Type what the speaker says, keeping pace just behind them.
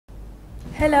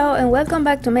Hello and welcome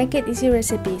back to Make It Easy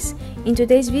Recipes. In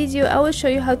today's video I will show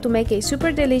you how to make a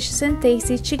super delicious and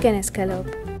tasty chicken escalope.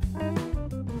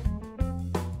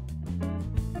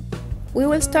 We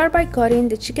will start by cutting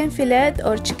the chicken fillet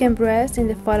or chicken breast in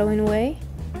the following way.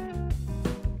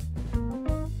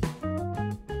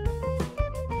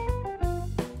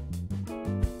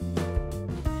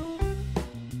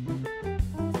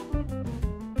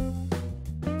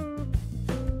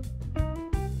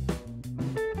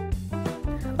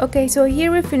 Okay, so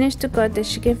here we finished to cut the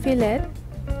chicken fillet.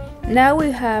 Now we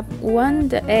have one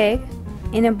egg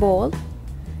in a bowl,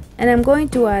 and I'm going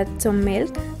to add some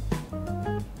milk,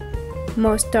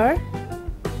 mustard,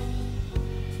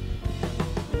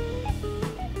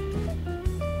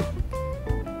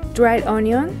 dried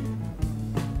onion,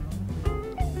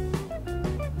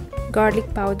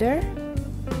 garlic powder,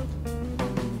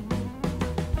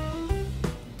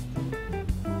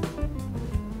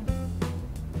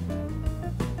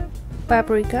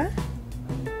 paprika,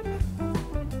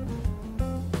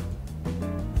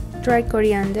 dried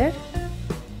coriander,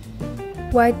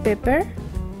 white pepper,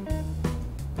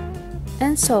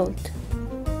 and salt.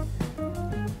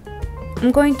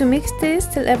 I'm going to mix this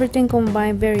till everything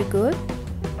combines very good.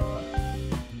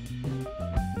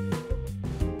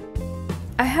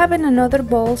 I have in another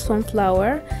bowl some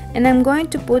flour, and I'm going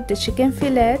to put the chicken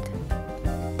fillet.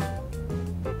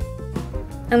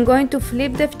 I'm going to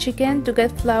flip the chicken to get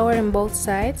flour on both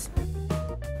sides.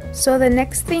 So the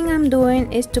next thing I'm doing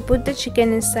is to put the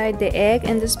chicken inside the egg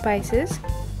and the spices.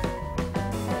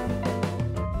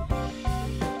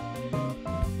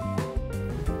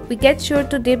 We get sure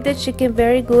to dip the chicken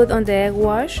very good on the egg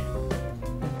wash.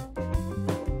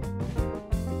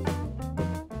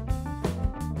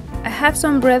 I have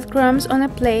some breadcrumbs on a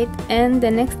plate, and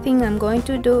the next thing I'm going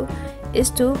to do is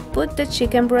to put the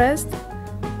chicken breast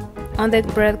on the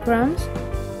breadcrumbs.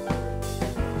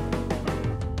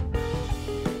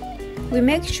 We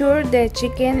make sure the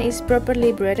chicken is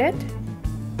properly breaded.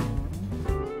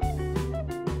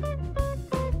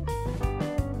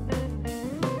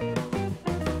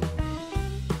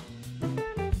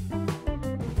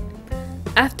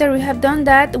 After we have done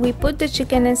that, we put the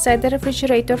chicken inside the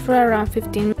refrigerator for around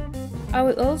 15 minutes. I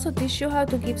will also teach you how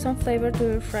to give some flavor to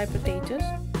your fried potatoes.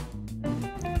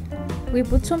 We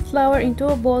put some flour into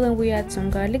a bowl and we add some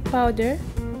garlic powder,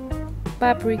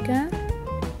 paprika,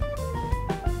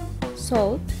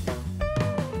 salt,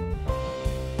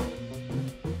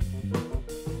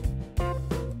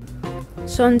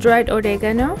 some dried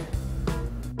oregano.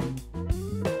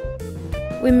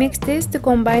 We mix this to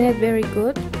combine it very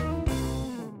good.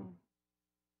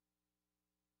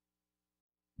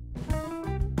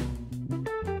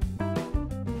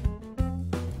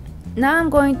 Now I'm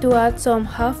going to add some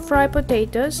half-fried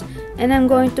potatoes, and I'm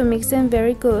going to mix them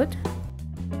very good.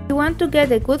 If you want to get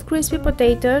the good crispy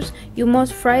potatoes, you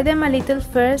must fry them a little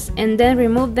first and then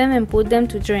remove them and put them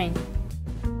to drain.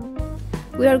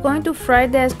 We are going to fry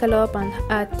the escalope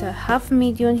at half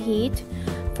medium heat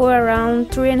for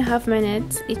around 3.5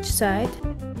 minutes each side.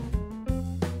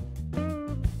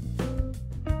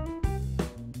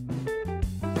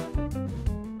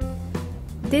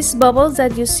 These bubbles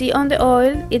that you see on the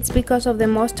oil, it's because of the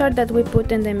mustard that we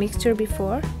put in the mixture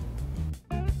before.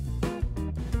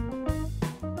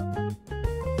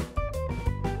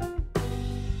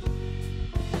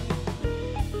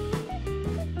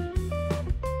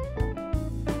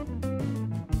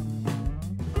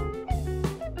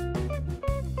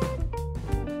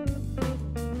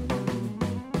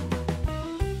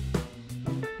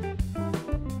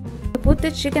 Put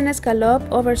the chicken escalope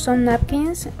over some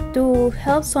napkins to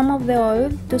help some of the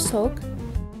oil to soak.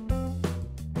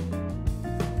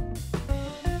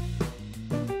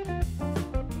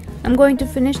 I'm going to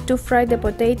finish to fry the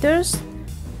potatoes.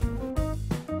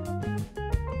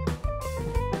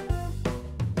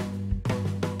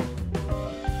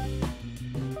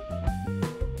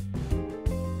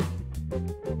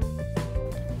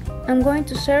 I'm going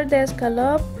to serve the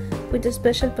escalope with the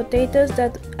special potatoes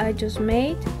that I just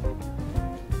made.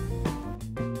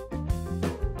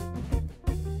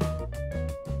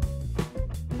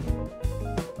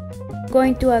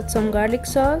 Going to add some garlic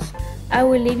sauce. I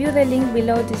will leave you the link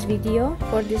below this video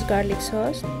for this garlic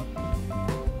sauce,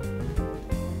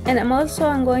 and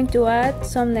I'm going to add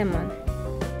some lemon.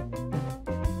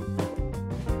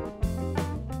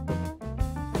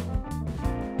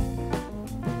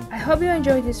 I hope you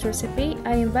enjoyed this recipe.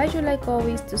 I invite you, like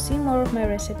always, to see more of my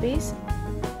recipes.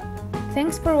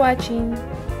 Thanks for watching.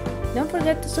 Don't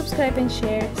forget to subscribe and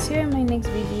share. See you in my next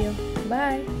video.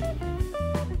 Bye.